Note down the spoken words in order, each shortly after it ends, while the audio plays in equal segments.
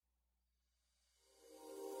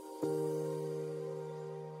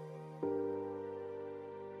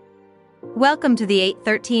Welcome to the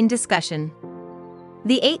 813 Discussion.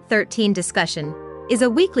 The 813 Discussion is a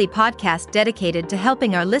weekly podcast dedicated to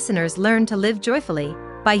helping our listeners learn to live joyfully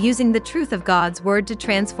by using the truth of God's Word to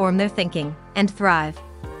transform their thinking and thrive.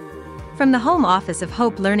 From the home office of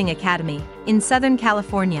Hope Learning Academy in Southern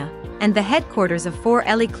California and the headquarters of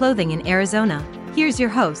 4LE Clothing in Arizona, here's your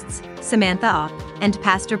hosts, Samantha Opp and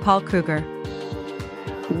Pastor Paul Kruger.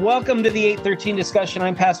 Welcome to the 813 Discussion.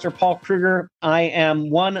 I'm Pastor Paul Kruger. I am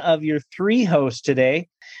one of your three hosts today.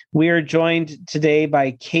 We are joined today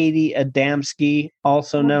by Katie Adamski,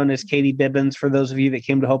 also known as Katie Bibbins, for those of you that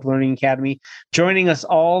came to Hope Learning Academy, joining us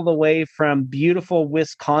all the way from beautiful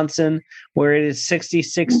Wisconsin, where it is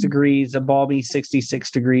 66 degrees, a balmy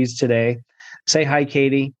 66 degrees today. Say hi,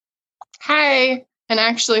 Katie. Hi, and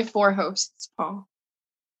actually four hosts, Paul.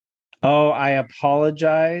 Oh, I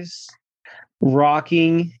apologize.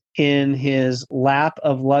 Rocking in his lap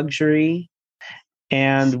of luxury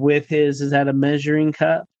and with his, is that a measuring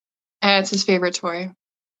cup? It's his favorite toy.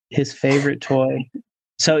 His favorite toy.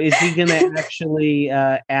 So is he going to actually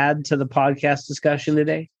add to the podcast discussion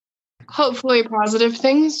today? Hopefully positive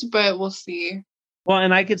things, but we'll see. Well,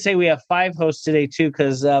 and I could say we have five hosts today too,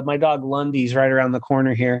 because my dog Lundy's right around the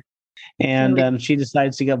corner here. And she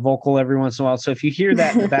decides to get vocal every once in a while. So if you hear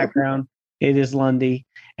that in the background, it is Lundy.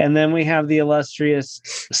 And then we have the illustrious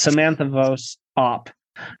Samantha Vos Opp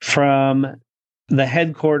from the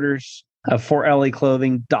headquarters of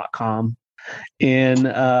 4LEclothing.com in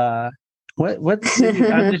what city?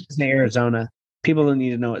 I'm just in Arizona. People don't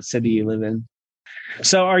need to know what city you live in.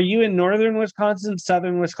 So are you in northern Wisconsin,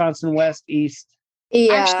 southern Wisconsin, west, east?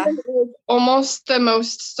 Yeah. Actually, almost the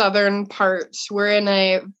most southern part. We're in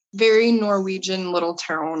a very Norwegian little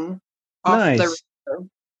town off the river.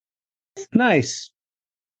 Nice.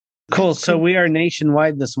 Cool. So we are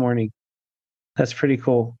nationwide this morning. That's pretty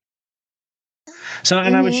cool. So,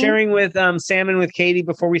 and I was sharing with Sam and with Katie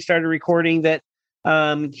before we started recording that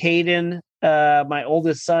Caden, my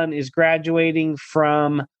oldest son, is graduating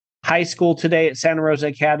from high school today at Santa Rosa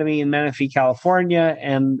Academy in Menifee, California,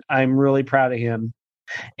 and I'm really proud of him.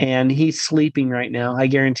 And he's sleeping right now. I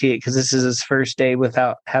guarantee it, because this is his first day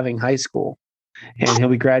without having high school. And he'll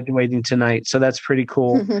be graduating tonight. So that's pretty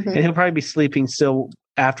cool. And he'll probably be sleeping still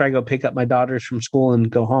after I go pick up my daughters from school and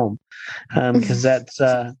go home. Because that's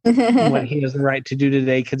what he has the right to do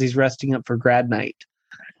today, because he's resting up for grad night.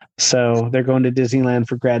 So they're going to Disneyland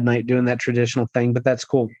for grad night, doing that traditional thing, but that's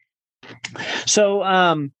cool.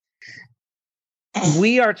 So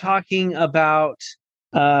we are talking about,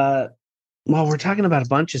 we're talking about a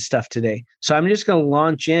bunch of stuff today. So I'm just going to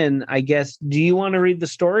launch in, I guess. Do you want to read the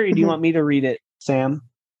story, or do you want me to read it, Sam?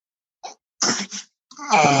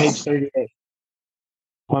 On page 38.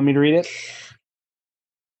 Want me to read it?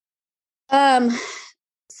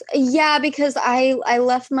 Yeah, because I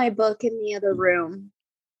left my book in the other room.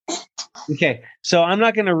 Okay, so I'm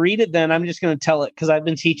not going to read it then. I'm just going to tell it, because I've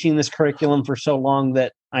been teaching this curriculum for so long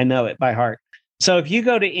that I know it by heart. So if you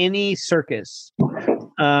go to any circus,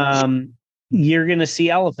 you're going to see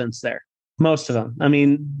elephants there. Most of them. I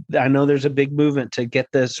mean, I know there's a big movement to get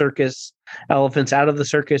the circus elephants out of the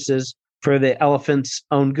circuses for the elephants'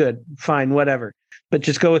 own good. Fine, whatever. But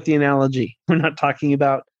just go with the analogy. We're not talking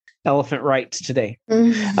about elephant rights today.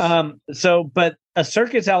 But a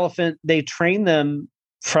circus elephant, they train them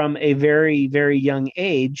from a very, very young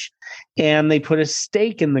age, and they put a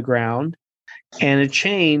stake in the ground and a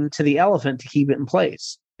chain to the elephant to keep it in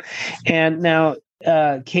place. And now,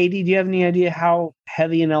 Katie, do you have any idea how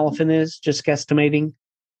heavy an elephant is? Just guesstimating,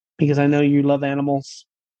 because I know you love animals.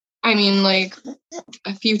 I mean, like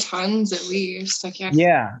a few tons at least. I guess.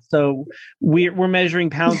 Yeah. So we're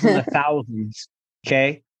measuring pounds in the thousands.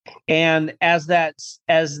 Okay. And as that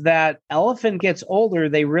elephant gets older,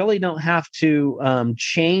 they really don't have to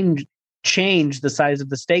change the size of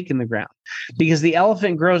the stake in the ground, because the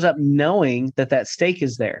elephant grows up knowing that stake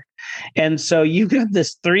is there. And so you've got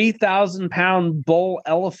this 3,000-pound bull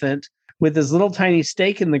elephant with this little tiny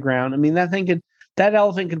stake in the ground. I mean, that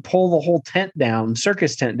elephant could pull the whole tent down,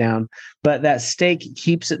 circus tent down, but that stake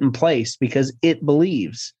keeps it in place because it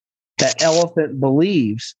believes, that elephant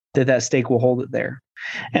believes that stake will hold it there.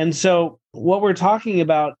 And so what we're talking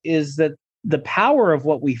about is that the power of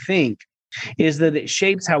what we think is that it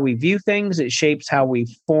shapes how we view things. It shapes how we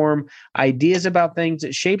form ideas about things.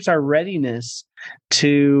 It shapes our readiness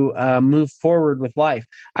to move forward with life.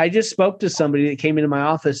 I just spoke to somebody that came into my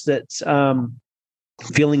office that's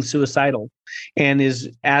feeling suicidal and is,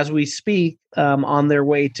 as we speak, on their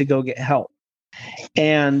way to go get help.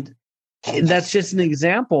 And that's just an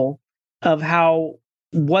example of how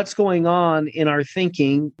what's going on in our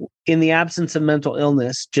thinking in the absence of mental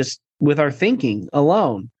illness, just with our thinking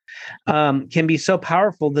alone, can be so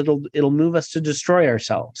powerful that it'll move us to destroy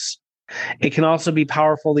ourselves. It can also be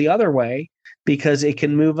powerful the other way because it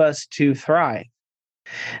can move us to thrive.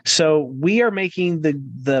 So we are making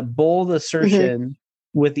the bold assertion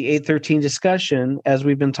with the 813 discussion, as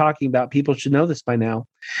we've been talking about, people should know this by now,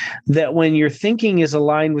 that when your thinking is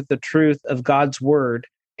aligned with the truth of God's word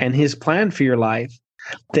and his plan for your life,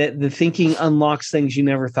 that the thinking unlocks things you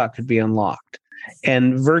never thought could be unlocked,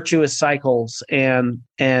 and virtuous cycles and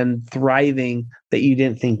thriving that you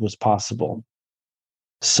didn't think was possible.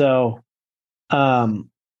 So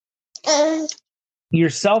your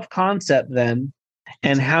self-concept then,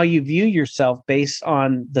 and how you view yourself based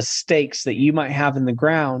on the stakes that you might have in the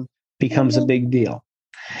ground, becomes a big deal.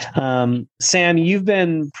 Sam, you've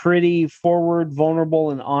been pretty forward, vulnerable,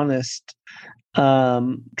 and honest,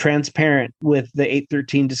 transparent with the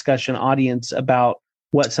 813 discussion audience about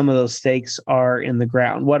what some of those stakes are in the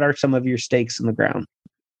ground. What are some of your stakes in the ground?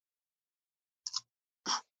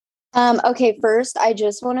 Okay, first, I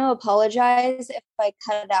just want to apologize if I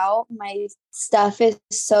cut out. My stuff is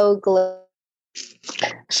so glitchy.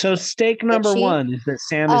 So stake number one is that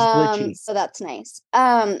Sam is glitchy. So that's nice.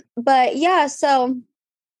 But yeah, so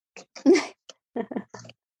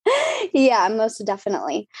yeah, most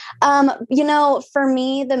definitely. For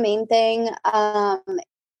me, the main thing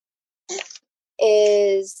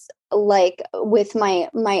is like with my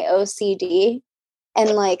OCD.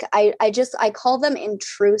 And like, I call them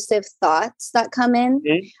intrusive thoughts that come in.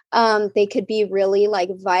 They could be really like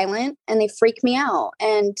violent and they freak me out.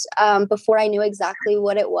 And before I knew exactly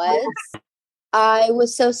what it was, I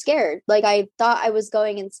was so scared. Like I thought I was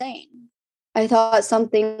going insane. I thought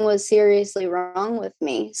something was seriously wrong with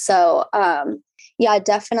me. So yeah,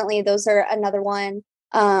 definitely those are another one.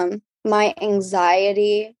 My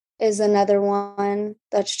anxiety is another one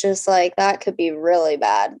that's just like, that could be really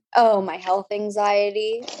bad. Oh, my health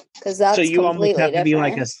anxiety, because that's so you almost have to be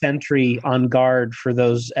like different. a sentry on guard for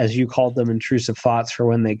those, as you called them, intrusive thoughts for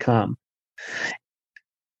when they come.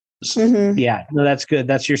 Yeah, no, that's good.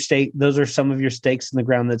 That's your stake. Those are some of your stakes in the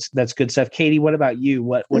ground. That's good stuff. Katie, what about you?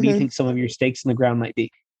 What do you think some of your stakes in the ground might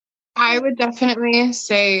be? I would definitely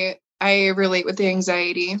say I relate with the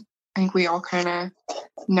anxiety. I think we all kind of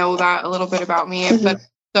know that a little bit about me, but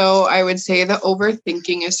so I would say the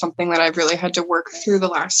overthinking is something that I've really had to work through the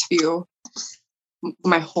last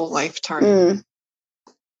my whole lifetime.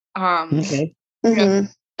 Okay.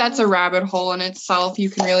 That's a rabbit hole in itself. You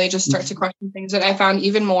can really just start to question things that I found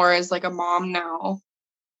even more as like a mom now.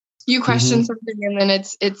 You question something and then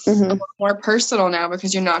it's a little more personal now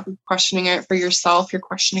because you're not questioning it for yourself. You're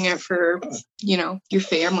questioning it for, your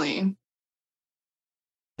family.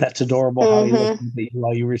 That's adorable how you looked at you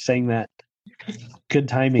while you were saying that. Good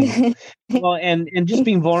timing. Well, and just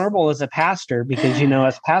being vulnerable as a pastor, because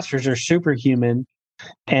as pastors are superhuman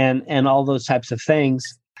and all those types of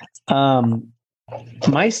things.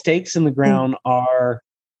 My stakes in the ground are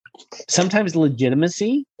sometimes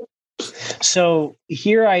legitimacy. So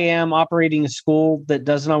here I am operating a school that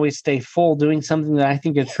doesn't always stay full, doing something that I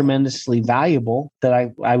think is tremendously valuable, that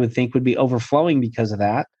I would think would be overflowing because of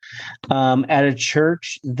that. At a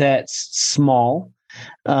church that's small,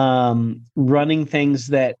 running things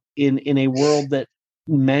that in a world that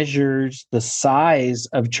measures the size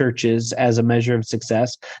of churches as a measure of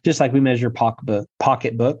success, just like we measure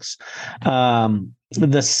pocketbooks,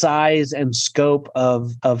 the size and scope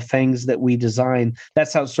of things that we design,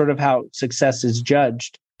 that's how success is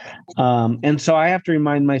judged. And so I have to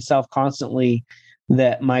remind myself constantly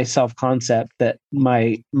that my self-concept, that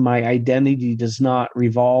my identity does not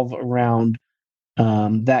revolve around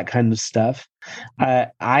that kind of stuff.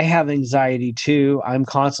 I have anxiety too. I'm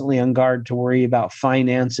constantly on guard to worry about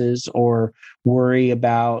finances or worry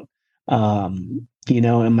about, am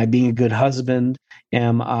I being a good husband?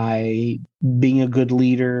 Am I being a good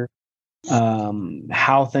leader?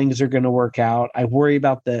 How things are going to work out. I worry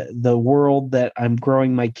about the world that I'm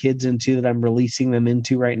growing my kids into, that I'm releasing them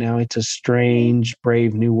into right now. It's a strange,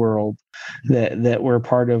 brave new world that we're a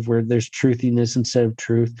part of, where there's truthiness instead of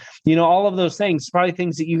truth. All of those things, probably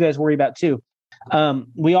things that you guys worry about too.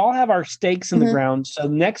 We all have our stakes in the ground. So the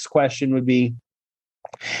next question would be,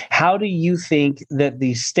 how do you think that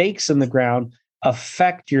these stakes in the ground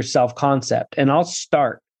affect your self-concept? And I'll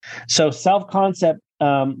start. So self-concept,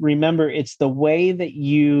 remember, it's the way that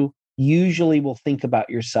you usually will think about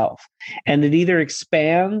yourself, and it either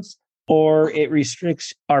expands or it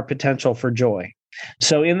restricts our potential for joy.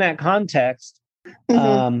 So in that context,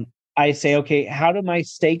 I say, okay, how do my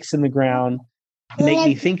stakes in the ground make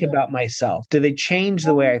me think about myself? Do they change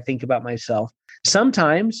the way I think about myself?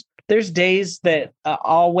 Sometimes there's days that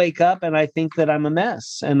I'll wake up and I think that I'm a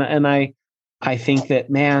mess, and I I think that,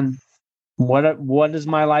 man, what does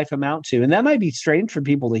my life amount to? And that might be strange for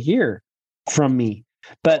people to hear from me.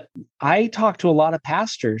 But I talk to a lot of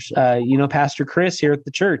pastors, Pastor Chris here at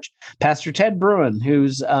the church, Pastor Ted Bruin,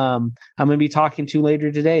 who's I'm going to be talking to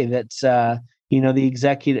later today. That's, the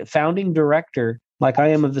executive founding director, like I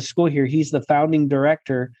am of the school here. He's the founding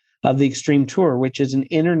director of the Extreme Tour, which is an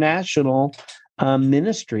international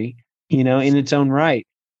ministry, in its own right.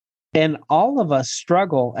 And all of us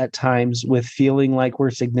struggle at times with feeling like we're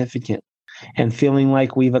significant and feeling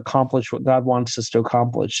like we've accomplished what God wants us to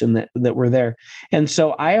accomplish and that we're there. And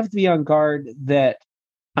so I have to be on guard that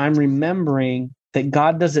I'm remembering that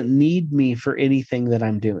God doesn't need me for anything that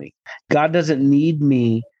I'm doing. God doesn't need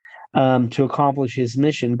me to accomplish his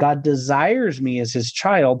mission. God desires me as his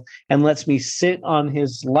child and lets me sit on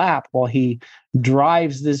his lap while he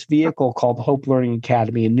drives this vehicle called Hope Learning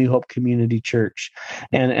Academy and New Hope Community Church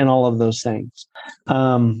and all of those things.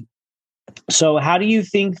 So how do you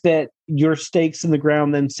think that your stakes in the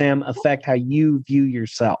ground then, Sam, affect how you view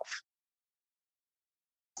yourself?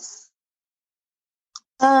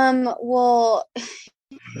 Well,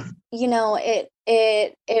 it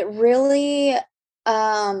really,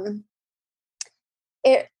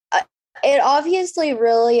 it obviously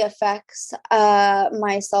really affects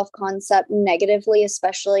my self-concept negatively,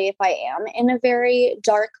 especially if I am in a very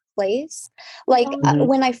dark place. Like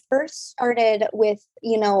when I first started with,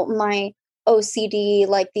 my OCD,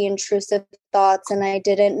 like the intrusive thoughts, and I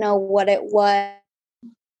didn't know what it was.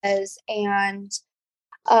 And,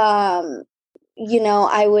 I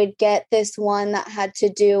would get this one that had to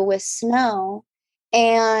do with snow,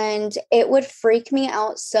 and it would freak me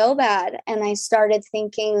out so bad. And I started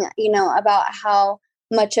thinking, about how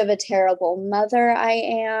much of a terrible mother I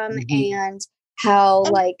am and how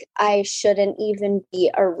like I shouldn't even be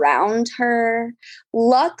around her.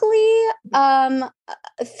 Luckily,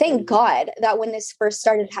 thank God that when this first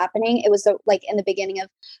started happening, it was like in the beginning of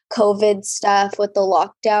COVID stuff with the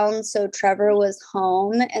lockdown. So Trevor was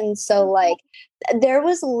home. And so like there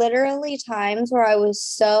was literally times where I was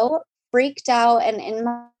so freaked out and in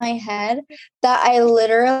my head that I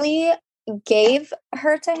literally gave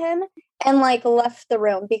her to him and like left the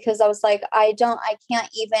room because I was like, I can't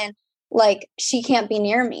even, like, she can't be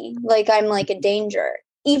near me. Like, I'm like a danger,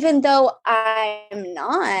 even though I'm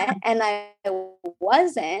not, and I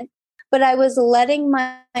wasn't, but I was letting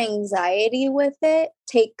my anxiety with it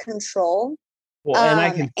take control. Well, and I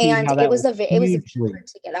can see how that it was very hard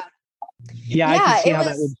to get out. Yeah, I can see how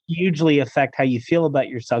that would hugely affect how you feel about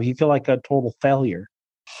yourself. You feel like a total failure.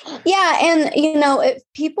 Yeah. And, if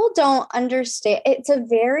people don't understand, it's a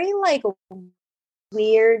very like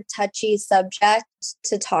weird, touchy subject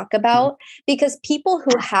to talk about because people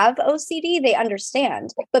who have OCD, they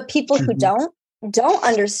understand, but people who don't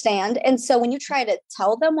understand. And so when you try to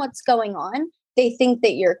tell them what's going on, they think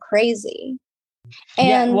that you're crazy.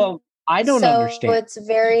 And I don't understand. It's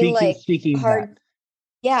very speaking hard.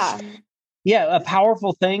 Yeah. Yeah. A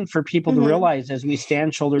powerful thing for people to realize as we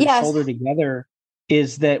stand shoulder to shoulder together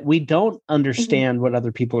is that we don't understand what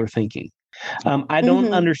other people are thinking. I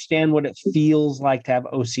don't understand what it feels like to have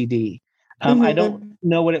OCD. I don't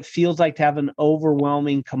know what it feels like to have an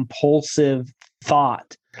overwhelming, compulsive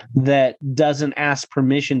thought that doesn't ask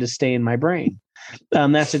permission to stay in my brain.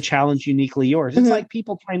 That's a challenge uniquely yours. It's like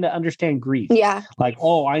people trying to understand grief. Yeah. Like,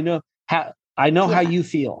 oh, I know how you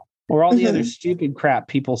feel, or all the other stupid crap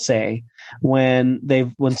people say when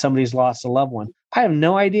somebody's lost a loved one. I have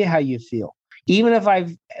no idea how you feel. Even if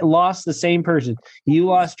I've lost the same person, you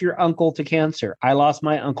lost your uncle to cancer. I lost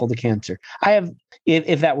my uncle to cancer.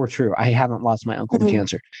 If that were true, I haven't lost my uncle to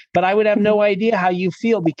cancer, but I would have no idea how you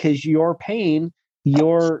feel because your pain,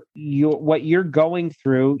 your what you're going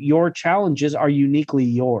through, your challenges are uniquely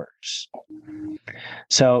yours.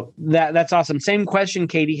 So that's awesome. Same question,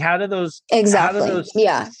 Katie. How do those stakes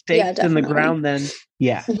in the ground then?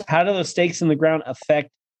 Yeah. How do those stakes in the ground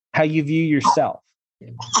affect how you view yourself?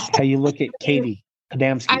 How you look at Katie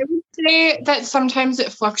Adamski? I would say that sometimes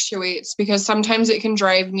it fluctuates because sometimes it can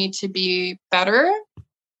drive me to be better,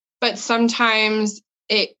 but sometimes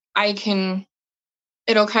it'll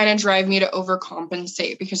kind of drive me to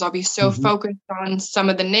overcompensate because I'll be so focused on some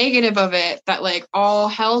of the negative of it that like all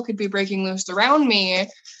hell could be breaking loose around me,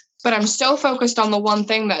 but I'm so focused on the one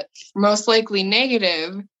thing that's most likely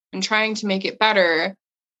negative and trying to make it better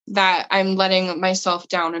that I'm letting myself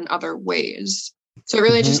down in other ways. So it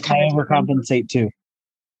really just kind of overcompensate too.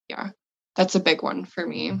 Yeah, that's a big one for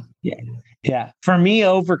me. Yeah. For me,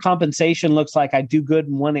 overcompensation looks like I do good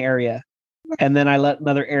in one area, and then I let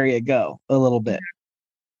another area go a little bit,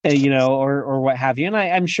 or what have you. And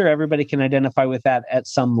I'm sure everybody can identify with that at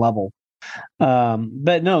some level.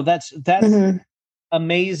 But no, that's mm-hmm.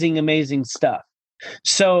 amazing stuff.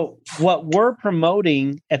 So what we're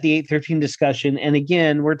promoting at the 813 discussion, and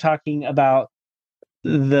again, we're talking about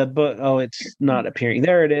the book. Oh, it's not appearing.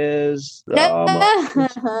 There it is.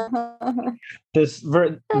 This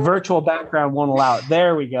virtual background won't allow it.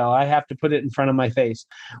 There we go. I have to put it in front of my face.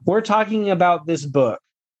 We're talking about this book.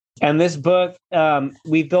 And this book,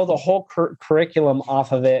 we built a whole curriculum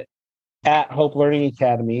off of it at Hope Learning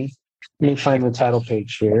Academy. Let me find the title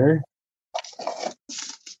page here.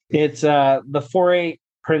 It's the 4-8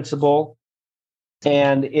 Principle,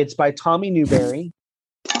 and it's by Tommy Newberry.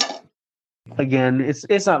 Again,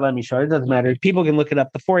 it's not letting me show it. It doesn't matter. People can look it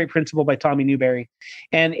up. The 4-8 Principle by Tommy Newberry.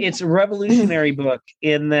 And it's a revolutionary book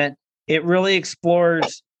in that it really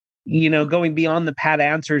explores, going beyond the pat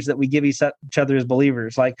answers that we give each other as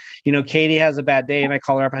believers. Like, Katie has a bad day and I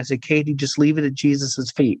call her up and I say, Katie, just leave it at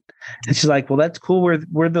Jesus's feet. And she's like, well, that's cool.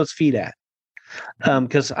 Where those feet at?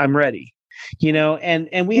 Because I'm ready.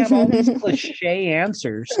 And we have all these cliche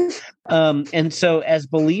answers. And so as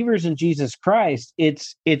believers in Jesus Christ,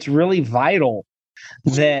 it's really vital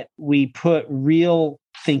that we put real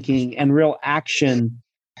thinking and real action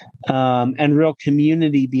and real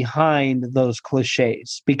community behind those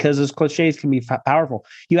cliches, because those cliches can be powerful.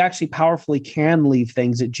 You actually powerfully can leave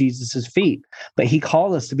things at Jesus's feet, but he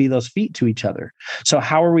called us to be those feet to each other. So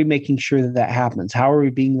how are we making sure that happens? How are we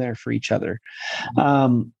being there for each other?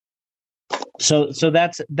 So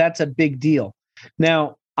that's a big deal.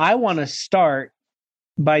 Now, I want to start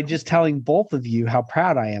by just telling both of you how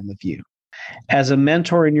proud I am of you as a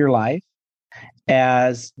mentor in your life,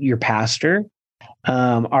 as your pastor,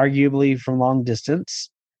 arguably from long distance,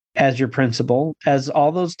 as your principal, as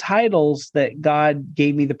all those titles that God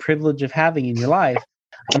gave me the privilege of having in your life.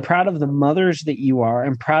 I'm proud of the mothers that you are.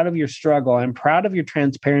 I'm proud of your struggle. I'm proud of your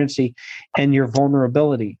transparency and your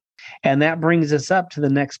vulnerability. And that brings us up to the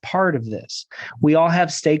next part of this. We all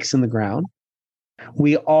have stakes in the ground.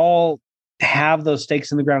 We all have those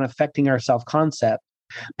stakes in the ground affecting our self-concept.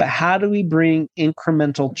 But how do we bring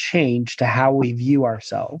incremental change to how we view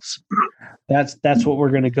ourselves? That's what we're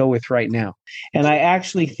going to go with right now. And I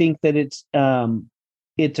actually think that it's a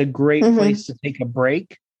great place to take a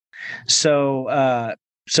break. So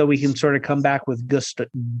we can sort of come back with gusto,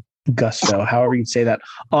 however you say that,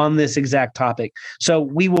 on this exact topic. So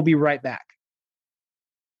we will be right back.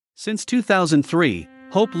 Since 2003,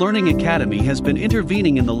 Hope Learning Academy has been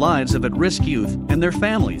intervening in the lives of at-risk youth and their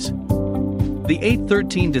families. The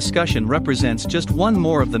 813 discussion represents just one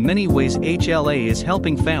more of the many ways HLA is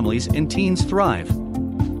helping families and teens thrive.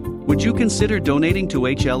 Would you consider donating to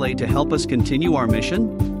HLA to help us continue our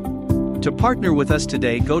mission? To partner with us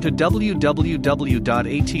today, go to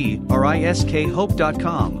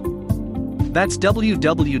www.atriskhope.com. That's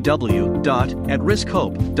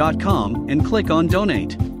www.atriskhope.com and click on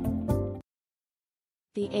Donate.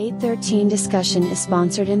 The 813 discussion is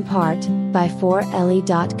sponsored in part by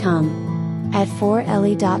 4le.com. At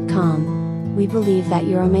 4le.com, we believe that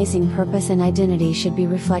your amazing purpose and identity should be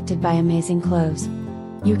reflected by amazing clothes.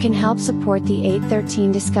 You can help support the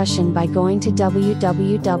 813 discussion by going to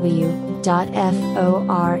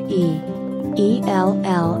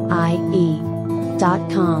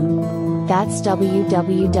www.4elle.com. That's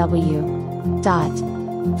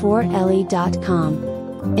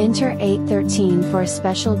www.4le.com. Enter 813 for a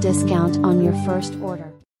special discount on your first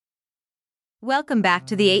order. Welcome back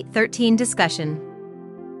to the 813 discussion.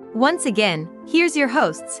 Once again, here's your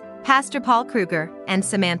hosts, Pastor Paul Kruger and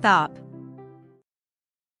Samantha Opp.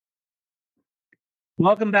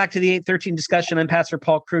 Welcome back to the 813 discussion. I'm Pastor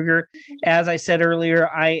Paul Kruger. As I said earlier,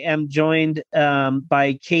 I am joined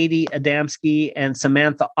by Katie Adamski and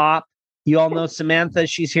Samantha Opp. You all know Samantha.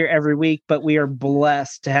 She's here every week, but we are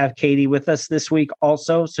blessed to have Katie with us this week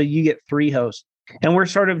also. So you get 3 hosts. And we're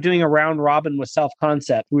sort of doing a round robin with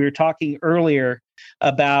self-concept. We were talking earlier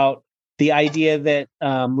about the idea that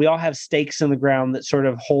we all have stakes in the ground that sort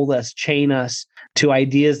of hold us, chain us to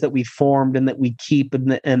ideas that we formed and that we keep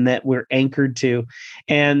and that we're anchored to.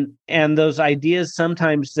 And those ideas,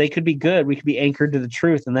 sometimes they could be good. We could be anchored to the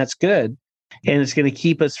truth, and that's good. And it's going to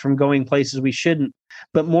keep us from going places we shouldn't.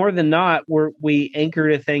 But more than not, we anchor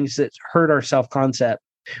to things that hurt our self-concept.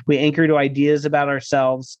 We anchor to ideas about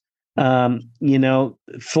ourselves.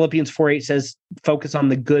 Philippians 4:8 says, focus on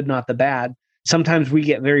the good, not the bad. Sometimes we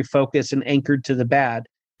get very focused and anchored to the bad,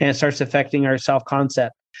 and it starts affecting our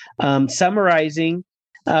self-concept. Summarizing,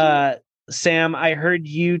 Sam, I heard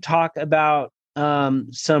you talk about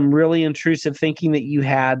some really intrusive thinking that you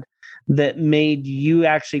had that made you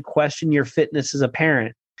actually question your fitness as a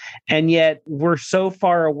parent. And yet we're so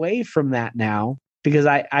far away from that now, because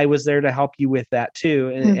I was there to help you with that too.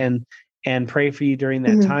 and pray for you during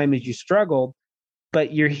that time as you struggled.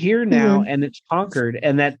 But you're here now and it's conquered.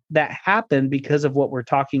 And that happened because of what we're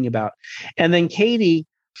talking about. And then Katie,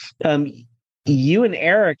 you and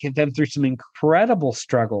Eric have been through some incredible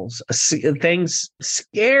struggles,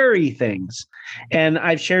 scary things. And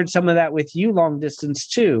I've shared some of that with you long distance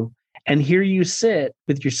too. And here you sit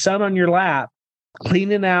with your son on your lap,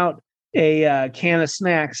 cleaning out a can of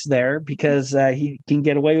snacks there because he can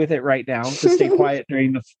get away with it right now to stay quiet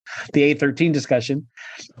during the 813 discussion.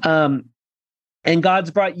 And God's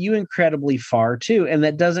brought you incredibly far too. And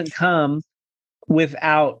that doesn't come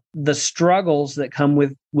without the struggles that come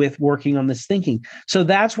with working on this thinking. So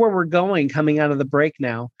that's where we're going coming out of the break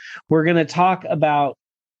now. We're going to talk about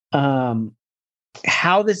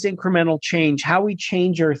how this incremental change, how we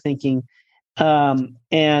change our thinking, and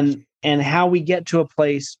how we get to a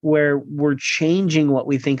place where we're changing what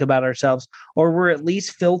we think about ourselves, or we're at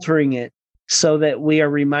least filtering it so that we are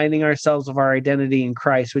reminding ourselves of our identity in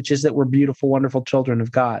Christ, which is that we're beautiful, wonderful children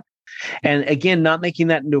of God. And again, not making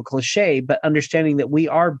that into a cliche, but understanding that we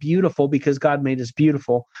are beautiful because God made us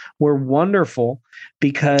beautiful. We're wonderful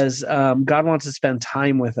because God wants to spend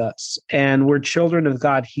time with us. And we're children of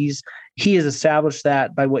God. He has established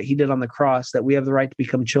that by what he did on the cross, that we have the right to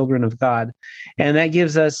become children of God. And that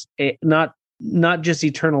gives us not just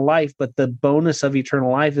eternal life, but the bonus of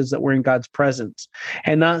eternal life is that we're in God's presence,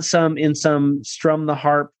 and not in some strum the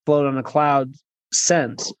harp, float on a cloud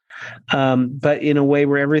sense, but in a way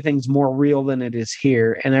where everything's more real than it is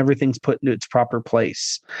here, and everything's put into its proper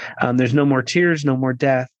place. There's no more tears, no more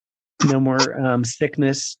death, no more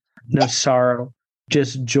sickness, no sorrow,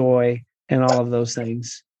 just joy and all of those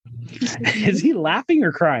things. Is he laughing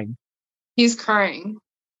or crying? He's crying.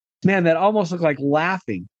 Man, that almost looked like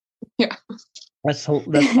laughing. Yeah. That's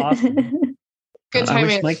awesome. Good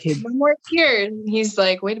timing. My kid... No more tears. He's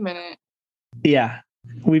like, wait a minute. Yeah.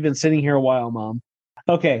 We've been sitting here a while, Mom.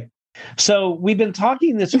 Okay. So we've been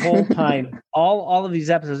talking this whole time, all of these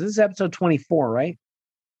episodes. This is episode 24, right?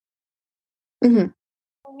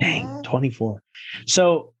 Dang, 24.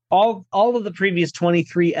 So all of the previous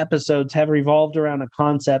 23 episodes have revolved around a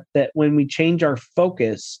concept that when we change our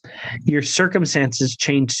focus, your circumstances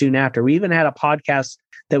change soon after. We even had a podcast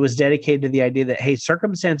that was dedicated to the idea that, hey,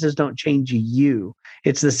 circumstances don't change you.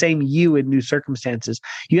 It's the same you in new circumstances.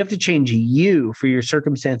 You have to change you for your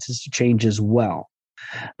circumstances to change as well.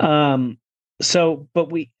 But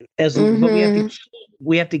we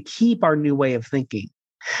have to keep our new way of thinking.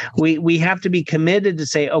 We have to be committed to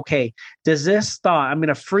say, okay, does this thought, I'm going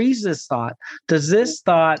to freeze this thought. Does this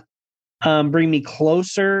thought bring me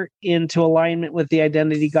closer into alignment with the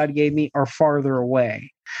identity God gave me, or farther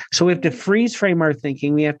away? So we have to freeze frame our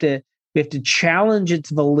thinking. We have to challenge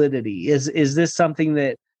its validity. Is this something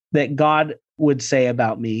that God would say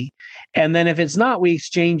about me? And then if it's not, we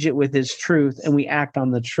exchange it with his truth and we act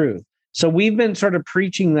on the truth. So we've been sort of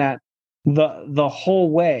preaching that the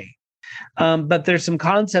whole way. But there's some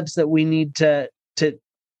concepts that we need to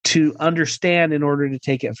understand in order to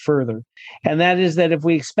take it further. And that is that if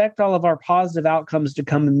we expect all of our positive outcomes to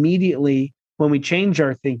come immediately when we change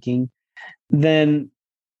our thinking, then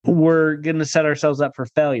we're going to set ourselves up for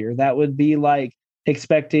failure. That would be like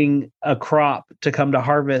expecting a crop to come to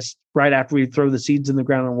harvest right after we throw the seeds in the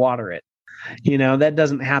ground and water it. That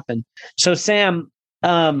doesn't happen. So Sam,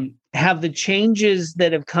 have the changes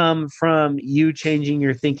that have come from you changing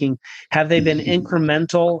your thinking, have they been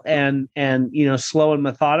incremental and slow and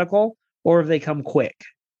methodical, or have they come quick?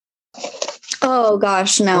 Oh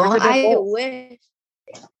gosh, no.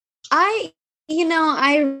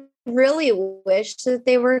 I really wish that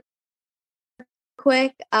they were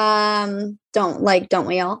quick. Don't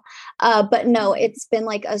we all? But no, it's been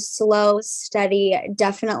like a slow, steady,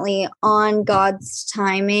 definitely on God's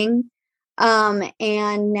timing.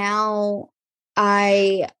 And now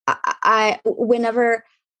I whenever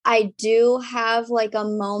I do have like a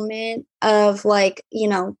moment of like,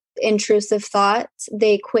 intrusive thoughts,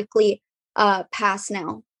 they quickly pass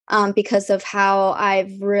now. Because of how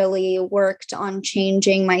I've really worked on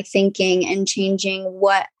changing my thinking and changing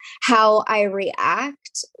how I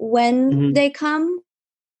react when they come.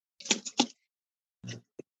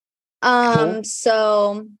 Cool.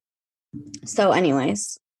 So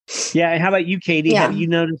anyways. Yeah. And how about you, Katie? Yeah. Have you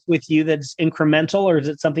noticed with you that it's incremental, or is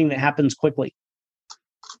it something that happens quickly?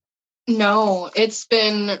 No, it's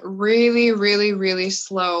been really, really, really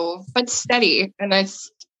slow, but steady. And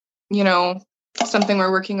that's, something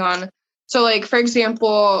we're working on. So like, for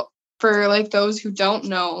example, for like those who don't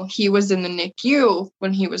know, he was in the NICU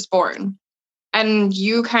when he was born, and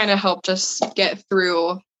you kind of helped us get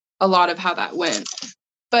through a lot of how that went.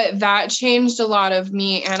 But that changed a lot of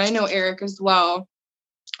me, and I know Eric as well,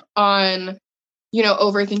 on,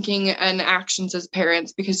 overthinking and actions as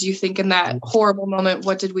parents, because you think in that horrible moment,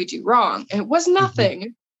 what did we do wrong? And it was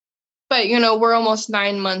nothing. But, we're almost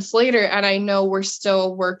 9 months later, and I know we're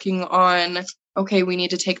still working on, okay, we need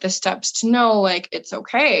to take the steps to know, like, it's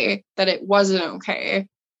okay that it wasn't okay.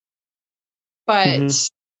 But,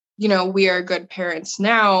 we are good parents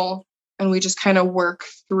now, and we just kind of work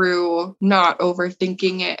through not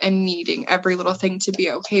overthinking it and needing every little thing to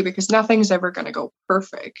be okay, because nothing's ever going to go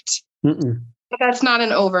perfect. But that's not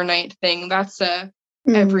an overnight thing. That's a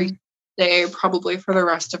every day, probably for the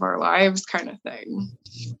rest of our lives kind of thing.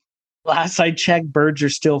 Last I checked, birds are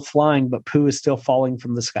still flying, but poo is still falling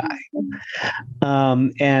from the sky.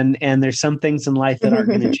 And there's some things in life that aren't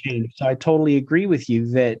going to change. So I totally agree with you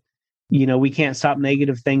that, we can't stop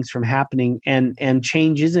negative things from happening, and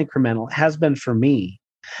change is incremental. It has been for me.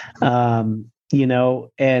 And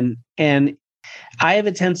I have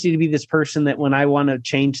a tendency to be this person that when I want to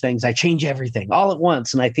change things, I change everything all at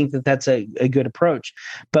once. And I think that that's a good approach.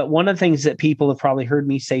 But one of the things that people have probably heard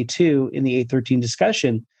me say too in the 813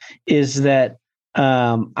 discussion is that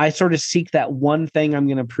I sort of seek that one thing I'm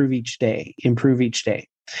going to improve each day.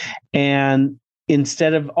 And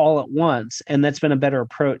instead of all at once, and that's been a better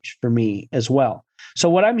approach for me as well. So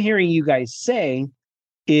what I'm hearing you guys say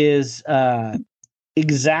is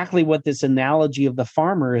exactly what this analogy of the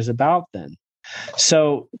farmer is about then.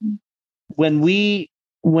 So when we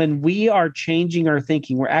are changing our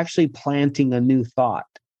thinking, we're actually planting a new thought.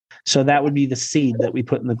 So that would be the seed that we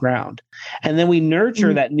put in the ground. And then we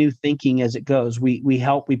nurture that new thinking as it goes. We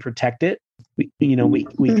help, we protect it. We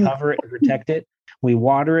cover it and protect it. We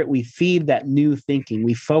water it. We feed that new thinking.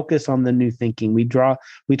 We focus on the new thinking. We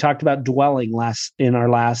talked about dwelling on things in our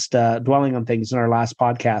last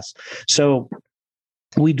podcast. So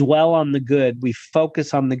we dwell on the good. We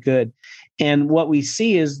focus on the good. And what we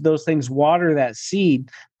see is those things water that seed,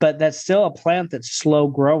 but that's still a plant that's slow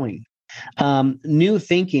growing. New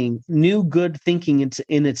thinking, new good thinking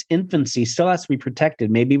in its infancy still has to be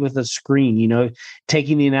protected, maybe with a screen,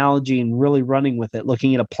 taking the analogy and really running with it,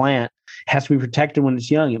 looking at a plant has to be protected when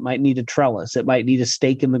it's young. It might need a trellis. It might need a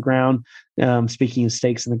stake in the ground. Speaking of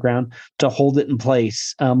stakes in the ground, to hold it in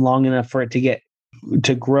place long enough for it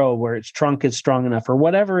to grow, where its trunk is strong enough, or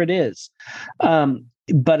whatever it is.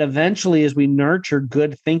 But eventually, as we nurture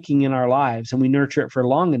good thinking in our lives and we nurture it for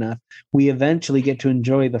long enough, we eventually get to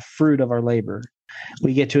enjoy the fruit of our labor.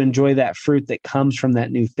 We get to enjoy that fruit that comes from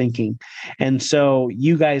that new thinking. And so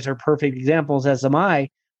you guys are perfect examples, as am I,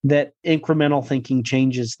 that incremental thinking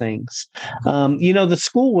changes things. The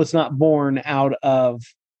school was not born out of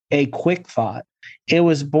a quick thought. It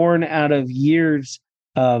was born out of years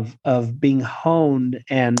of being honed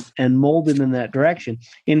and molded in that direction.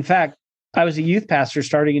 In fact, I was a youth pastor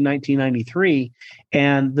starting in 1993,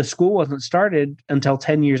 and the school wasn't started until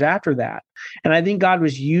 10 years after that. And I think God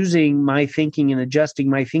was using my thinking and adjusting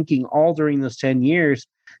my thinking all during those 10 years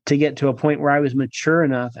to get to a point where I was mature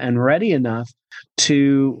enough and ready enough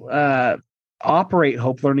to operate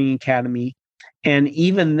Hope Learning Academy. And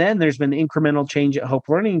even then, there's been incremental change at Hope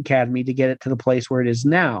Learning Academy to get it to the place where it is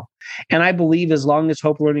now. And I believe as long as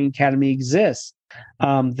Hope Learning Academy exists,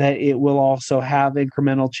 that it will also have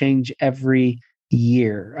incremental change every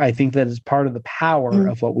year. I think that is part of the power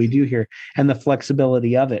of what we do here and the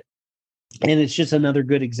flexibility of it. And it's just another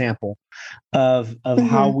good example of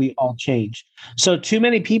how we all change. So too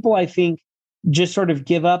many people, I think, just sort of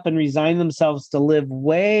give up and resign themselves to live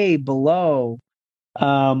way below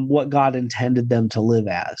what God intended them to live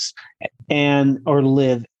as or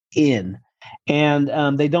live in.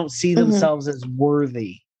 And they don't see themselves as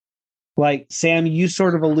worthy. Like, Sam, you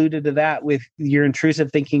sort of alluded to that with your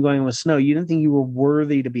intrusive thinking going with Snow. You didn't think you were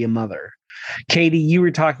worthy to be a mother. Katie, you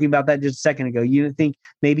were talking about that just a second ago. You didn't think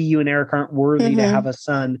maybe you and Eric aren't worthy to have a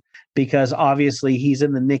son because obviously he's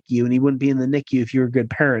in the NICU, and he wouldn't be in the NICU if you were good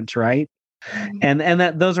parents, right? And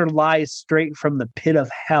that those are lies straight from the pit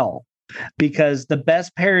of hell, because the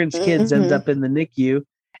best parents' kids end up in the NICU,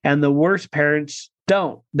 and the worst parents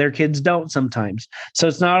don't. Their kids don't sometimes. So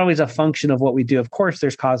it's not always a function of what we do. Of course,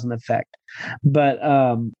 there's cause and effect. But,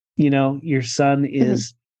 your son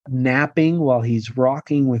is napping while he's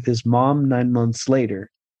rocking with his mom 9 months later.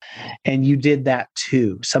 And you did that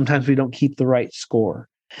too. Sometimes we don't keep the right score.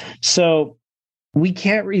 So we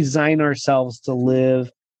can't resign ourselves to live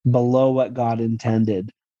below what God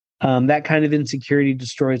intended. That kind of insecurity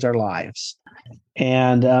destroys our lives.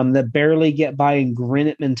 And the barely get by and grin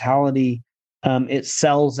it mentality, it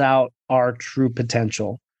sells out our true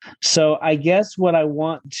potential. So I guess what I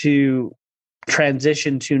want to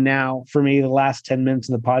transition to now, for me, the last 10 minutes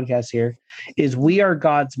of the podcast here, is we are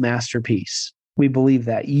God's masterpiece. We believe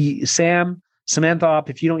that. Sam Samantha Opp,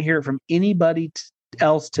 if you don't hear it from anybody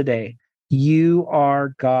else today, you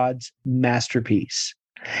are God's masterpiece.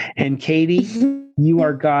 And Katie, you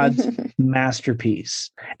are God's masterpiece.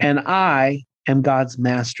 And I am God's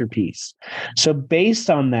masterpiece. So based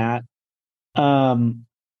on that,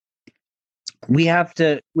 we have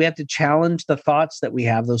to challenge the thoughts that we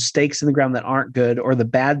have, those stakes in the ground that aren't good, or the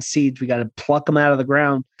bad seeds. We got to pluck them out of the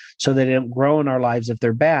ground so they don't grow in our lives if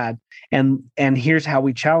they're bad. And here's how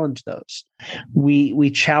we challenge those.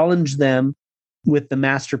 We challenge them with the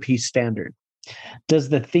masterpiece standard. Does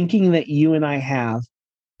the thinking that you and I have,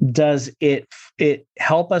 does it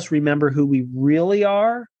help us remember who we really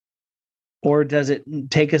are, or does it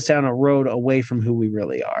take us down a road away from who we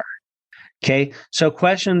really are? Okay, so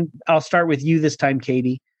question, I'll start with you this time,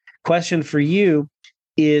 Katie. Question for you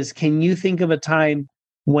is, can you think of a time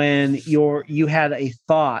when you had a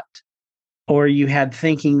thought or you had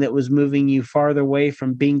thinking that was moving you farther away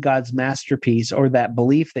from being God's masterpiece, or that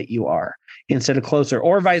belief that you are, instead of closer,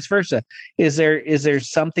 or vice versa? Is there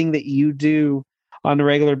something that you do on a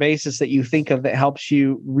regular basis that you think of that helps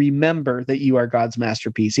you remember that you are God's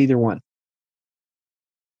masterpiece? Either one.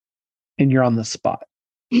 And you're on the spot.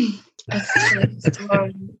 I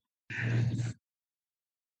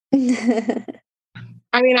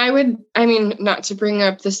mean, not to bring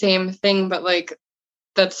up the same thing, but like,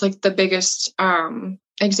 that's like the biggest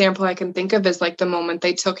example I can think of is like the moment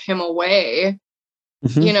they took him away.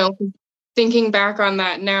 Mm-hmm. You know, thinking back on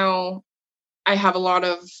that now, I have a lot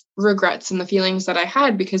of regrets in the feelings that I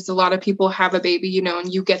had, because a lot of people have a baby, you know,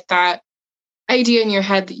 and you get that idea in your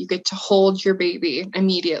head that you get to hold your baby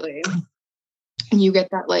immediately. And you get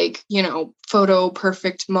that, like, you know, photo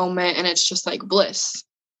perfect moment, and it's just like bliss.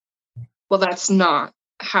 Well, that's not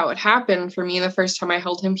how it happened for me. The first time I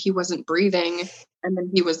held him, he wasn't breathing, and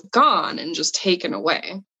then he was gone and just taken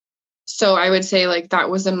away. So I would say, like, that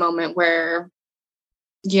was a moment where,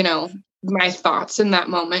 you know, my thoughts in that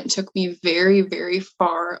moment took me very, very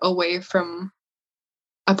far away from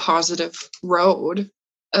a positive road.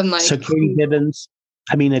 And like, so Katie Gibbons,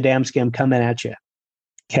 Adamski, I'm coming at you.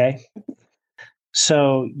 Okay.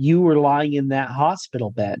 So you were lying in that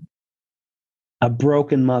hospital bed, a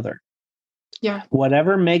broken mother. Yeah.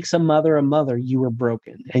 Whatever makes a mother, you were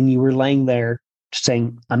broken. And you were laying there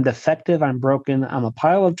saying, I'm defective, I'm broken, I'm a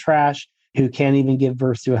pile of trash who can't even give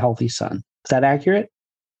birth to a healthy son. Is that accurate?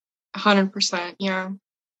 100%, yeah.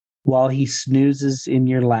 While he snoozes in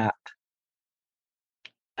your lap,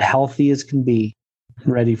 healthy as can be,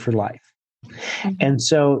 ready for life. Mm-hmm. And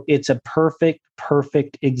so it's a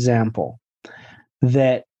perfect example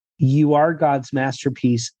that you are God's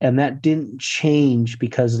masterpiece, and that didn't change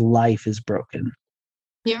because life is broken.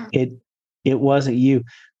 Yeah. It wasn't you.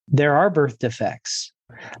 There are birth defects.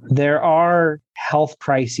 There are health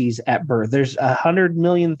crises at birth. There's 100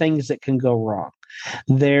 million things that can go wrong.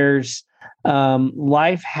 There's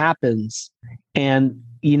life happens, and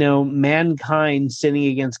you know, mankind sinning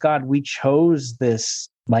against God, we chose this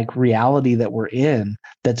like reality that we're in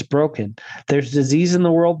that's broken. There's disease in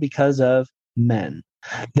the world because of men.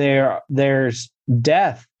 There's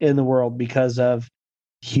death in the world because of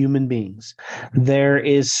human beings. There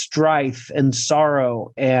is strife and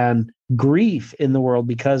sorrow and grief in the world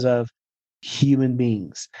because of human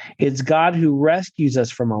beings. It's God who rescues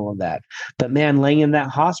us from all of that. But man, laying in that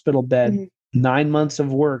hospital bed, mm-hmm. 9 months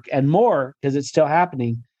of work and more, because it's still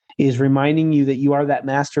happening, is reminding you that you are that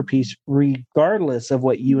masterpiece, regardless of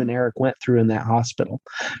what you and Eric went through in that hospital.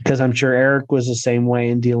 Because I'm sure Eric was the same way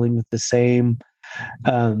in dealing with the same,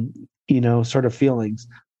 sort of feelings.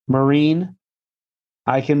 Maureen,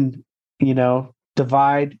 I can,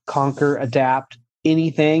 divide, conquer, adapt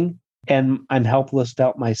anything, and I'm helpless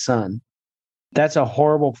without my son. That's a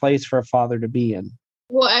horrible place for a father to be in.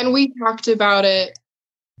 Well, and we talked about it,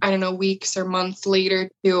 I don't know, weeks or months later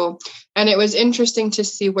too. And it was interesting to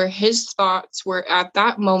see where his thoughts were at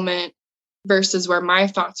that moment versus where my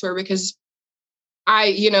thoughts were, because I,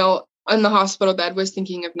 in the hospital bed was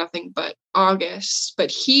thinking of nothing but August, but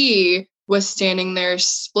he was standing there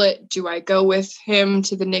split. Do I go with him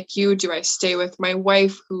to the NICU? Do I stay with my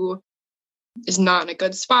wife who is not in a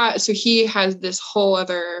good spot? So he has this whole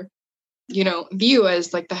other, view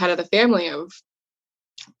as like the head of the family of,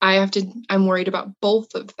 I'm worried about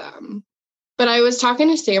both of them. But I was talking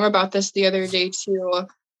to Sam about this the other day too.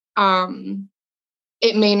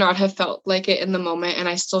 It may not have felt like it in the moment, and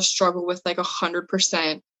I still struggle with like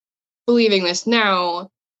 100% believing this now,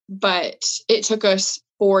 but it took us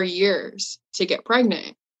 4 years to get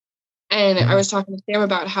pregnant. And I was talking to Sam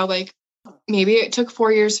about how like maybe it took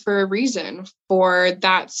 4 years for a reason, for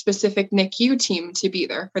that specific NICU team to be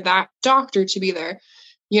there, for that doctor to be there.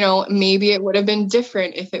 maybe it would have been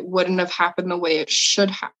different if it wouldn't have happened the way it should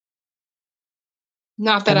have.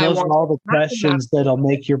 Not that and I those want are all the questions that'll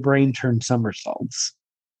make your brain turn somersaults.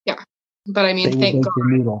 Yeah. But I mean, thank God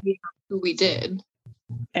we have who we did.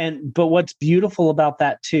 But what's beautiful about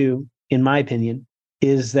that too, in my opinion,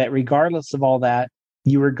 is that regardless of all that,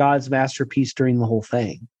 you were God's masterpiece during the whole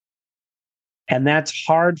thing. And that's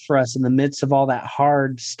hard for us in the midst of all that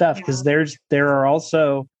hard stuff, because there are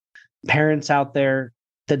also parents out there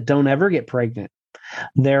that don't ever get pregnant.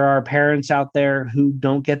 There are parents out there who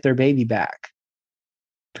don't get their baby back.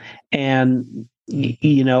 And,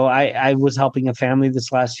 I was helping a family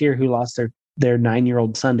this last year who lost their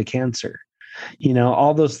 9-year-old son to cancer.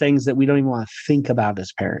 All those things that we don't even want to think about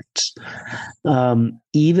as parents.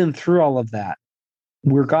 Even through all of that,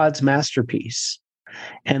 we're God's masterpiece.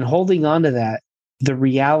 And holding on to that, the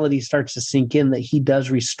reality starts to sink in that he does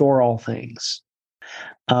restore all things.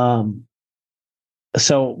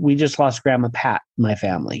 So we just lost Grandma Pat, my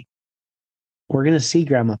family. We're going to see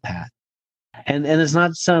Grandma Pat. And it's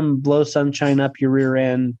not some blow sunshine up your rear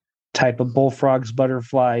end type of bullfrogs,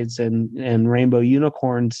 butterflies, and rainbow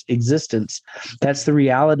unicorns existence. That's the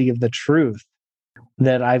reality of the truth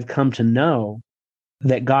that I've come to know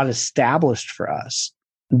that God established for us,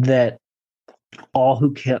 that all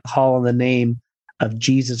who call on the name of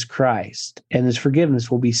Jesus Christ and his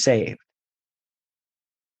forgiveness will be saved.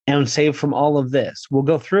 And saved from all of this. We'll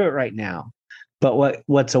go through it right now. But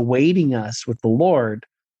what's awaiting us with the Lord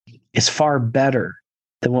is far better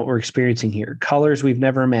than what we're experiencing here. Colors we've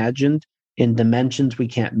never imagined, in dimensions we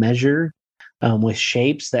can't measure, with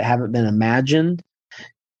shapes that haven't been imagined,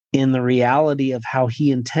 in the reality of how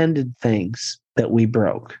he intended things that we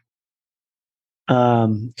broke.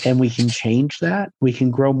 And we can change that. We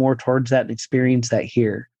can grow more towards that and experience that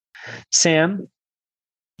here. Sam,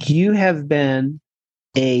 you have been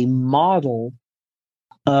a model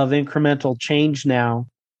of incremental change now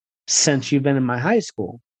since you've been in my high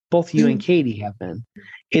school. Both you and Katie have been.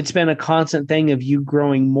 It's been a constant thing of you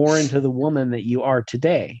growing more into the woman that you are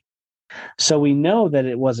today. So we know that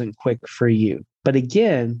it wasn't quick for you. But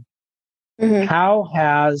again, how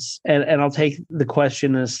has, and I'll take the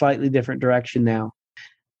question in a slightly different direction now.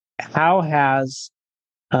 How has,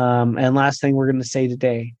 and last thing we're going to say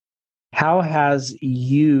today, how has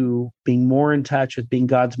you being more in touch with being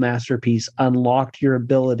God's masterpiece unlocked your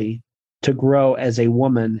ability to grow as a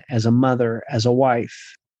woman, as a mother, as a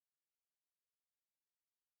wife?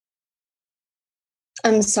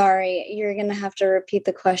 I'm sorry, you're going to have to repeat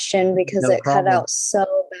the question because it cut out so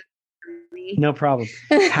bad for me. No problem.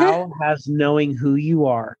 How has knowing who you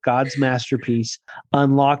are, God's masterpiece,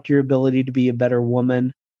 unlocked your ability to be a better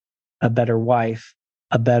woman, a better wife,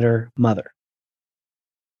 a better mother?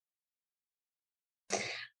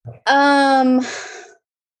 I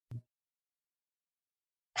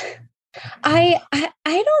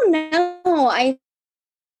don't know. I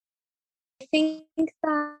think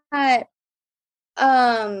that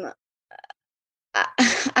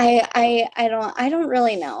I don't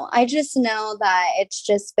really know. I just know that it's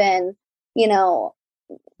just been,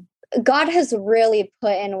 God has really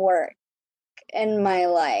put in work in my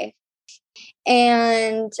life,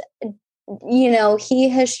 and he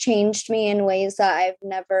has changed me in ways that I've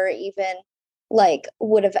never even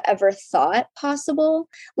would have ever thought possible.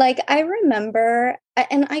 I remember,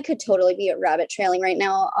 and I could totally be a rabbit trailing right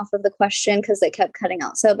now off of the question because it kept cutting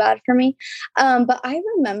out so bad for me. But I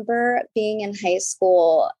remember being in high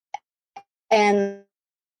school, and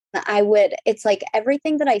it's like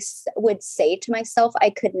everything that I would say to myself,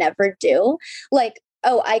 I could never do.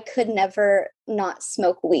 I could never not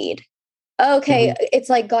smoke weed. Okay. It's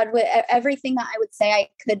like God would, everything that I would say I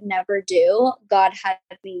could never do, God had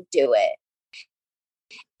me do it.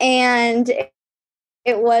 And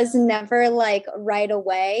it was never right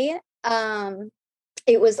away.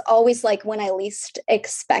 It was always when I least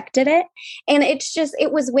expected it. And it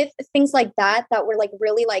was with things like that were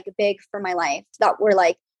really big for my life, that were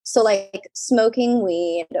smoking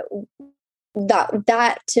weed.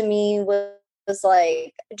 That to me was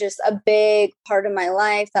just a big part of my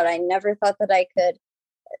life that I never thought that I could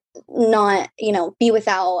not, be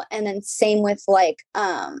without. And then same with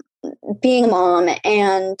being a mom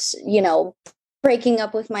and, breaking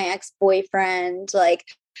up with my ex-boyfriend,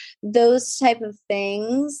 those type of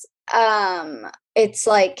things. It's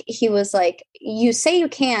he was you say you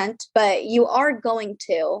can't, but you are going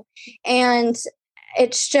to. And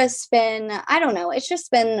it's just been, I don't know, it's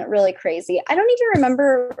just been really crazy. I don't even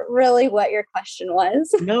remember really what your question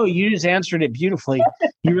was. No, you just answered it beautifully.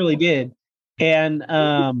 You really did. And,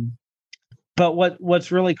 but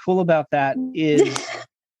what's really cool about that is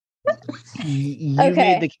You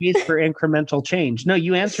made the case for incremental change. No,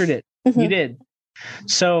 you answered it. You did.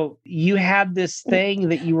 So you had this thing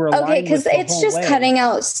that you were aligned with because it's just cutting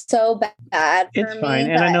out so bad for it's me.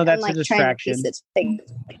 Fine. And I know that's a distraction. Trying to piece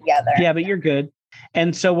it together. Yeah, but you're good.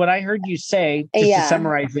 And so what I heard you say, just to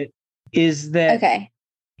summarize it, is that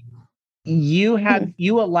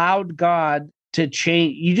you allowed God to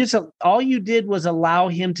change. All you did was allow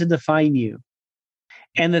him to define you.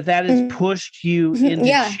 And that has pushed you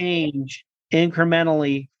into change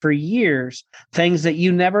incrementally for years. Things that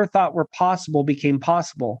you never thought were possible became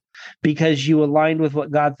possible because you aligned with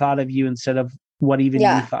what God thought of you instead of what even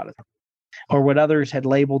you thought of you, or what others had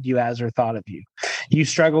labeled you as or thought of you. You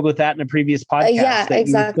struggled with that in a previous podcast, that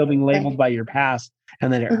you were still being labeled by your past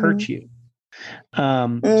and that it hurt you.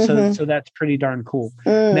 So that's pretty darn cool.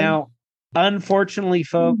 Now, unfortunately,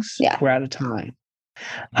 folks, we're out of time.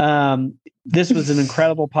 This was an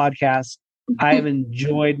incredible podcast. I have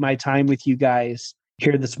enjoyed my time with you guys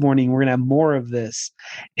here this morning. We're going to have more of this.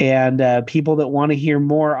 And people that want to hear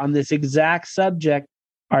more on this exact subject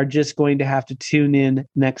are just going to have to tune in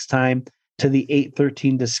next time to the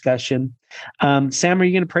 813 discussion. Sam, are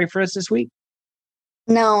you going to pray for us this week?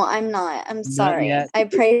 No, I'm not. I'm sorry. I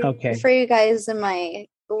pray for you guys in my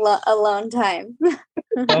alone time.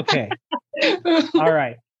 Okay. All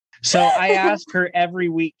right. So I ask her every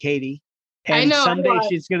week, Katie. And someday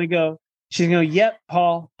she's going to go, yep,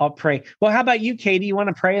 Paul, I'll pray. Well, how about you, Katie? You want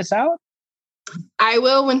to pray us out? I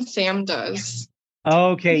will when Sam does.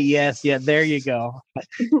 Okay. Yes. Yeah. There you go.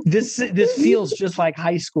 This feels just like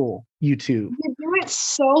high school, you two. You do it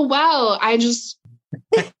so well. Why is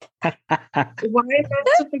that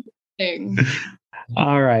such a good thing?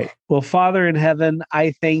 All right. Well, Father in heaven,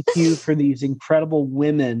 I thank you for these incredible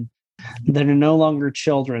women that are no longer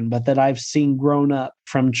children, but that I've seen grown up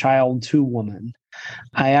from child to woman.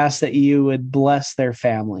 I ask that you would bless their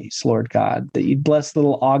families, Lord God, that you'd bless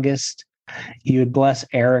little August, you would bless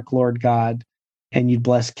Eric, Lord God, and you'd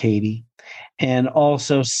bless Katie, and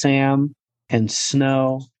also Sam and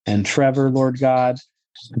Snow and Trevor, Lord God,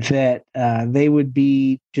 that they would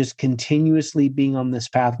be just continuously being on this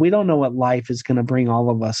path. We don't know what life is going to bring all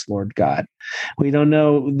of us, Lord God. We don't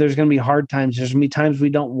know. There's going to be hard times. There's going to be times we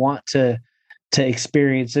don't want to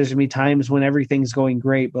experience. There's going to be times when everything's going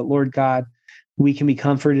great. But Lord God, we can be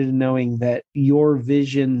comforted in knowing that your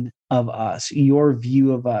vision of us, your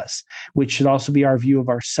view of us, which should also be our view of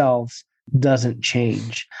ourselves, doesn't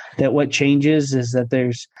change. That what changes is that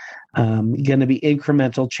there's going to be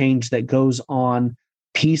incremental change that goes on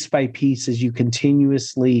piece by piece as you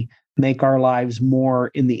continuously make our lives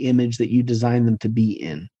more in the image that you designed them to be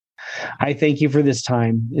in. I thank you for this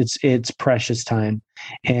time. It's precious time.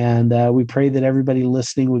 And we pray that everybody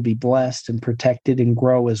listening would be blessed and protected and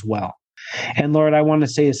grow as well. And Lord, I want to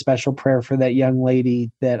say a special prayer for that young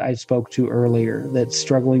lady that I spoke to earlier that's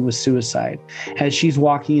struggling with suicide. As she's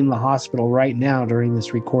walking in the hospital right now during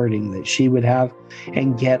this recording, that she would have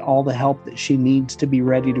and get all the help that she needs to be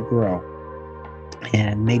ready to grow.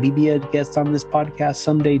 And maybe be a guest on this podcast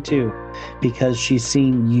someday too, because she's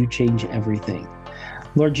seen you change everything.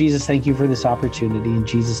 Lord Jesus, thank you for this opportunity. In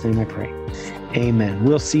Jesus' name I pray. Amen.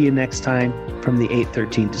 We'll see you next time from the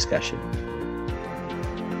 813 discussion.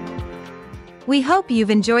 We hope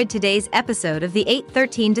you've enjoyed today's episode of the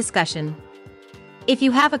 813 discussion. If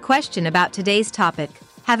you have a question about today's topic,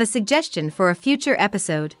 have a suggestion for a future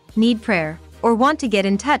episode, need prayer, or want to get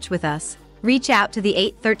in touch with us, reach out to the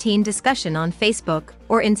 813 discussion on Facebook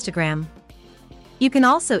or Instagram. You can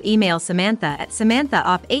also email Samantha at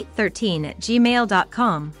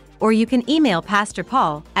samanthaop813@gmail.com, or you can email Pastor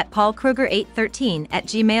Paul at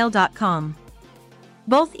paulkruger813@gmail.com.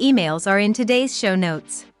 Both emails are in today's show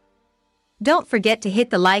notes. Don't forget to hit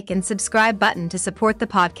the like and subscribe button to support the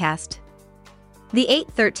podcast. The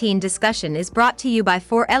 813 discussion is brought to you by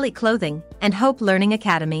For Ellie Clothing and Hope Learning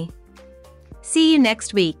Academy. See you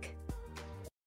next week.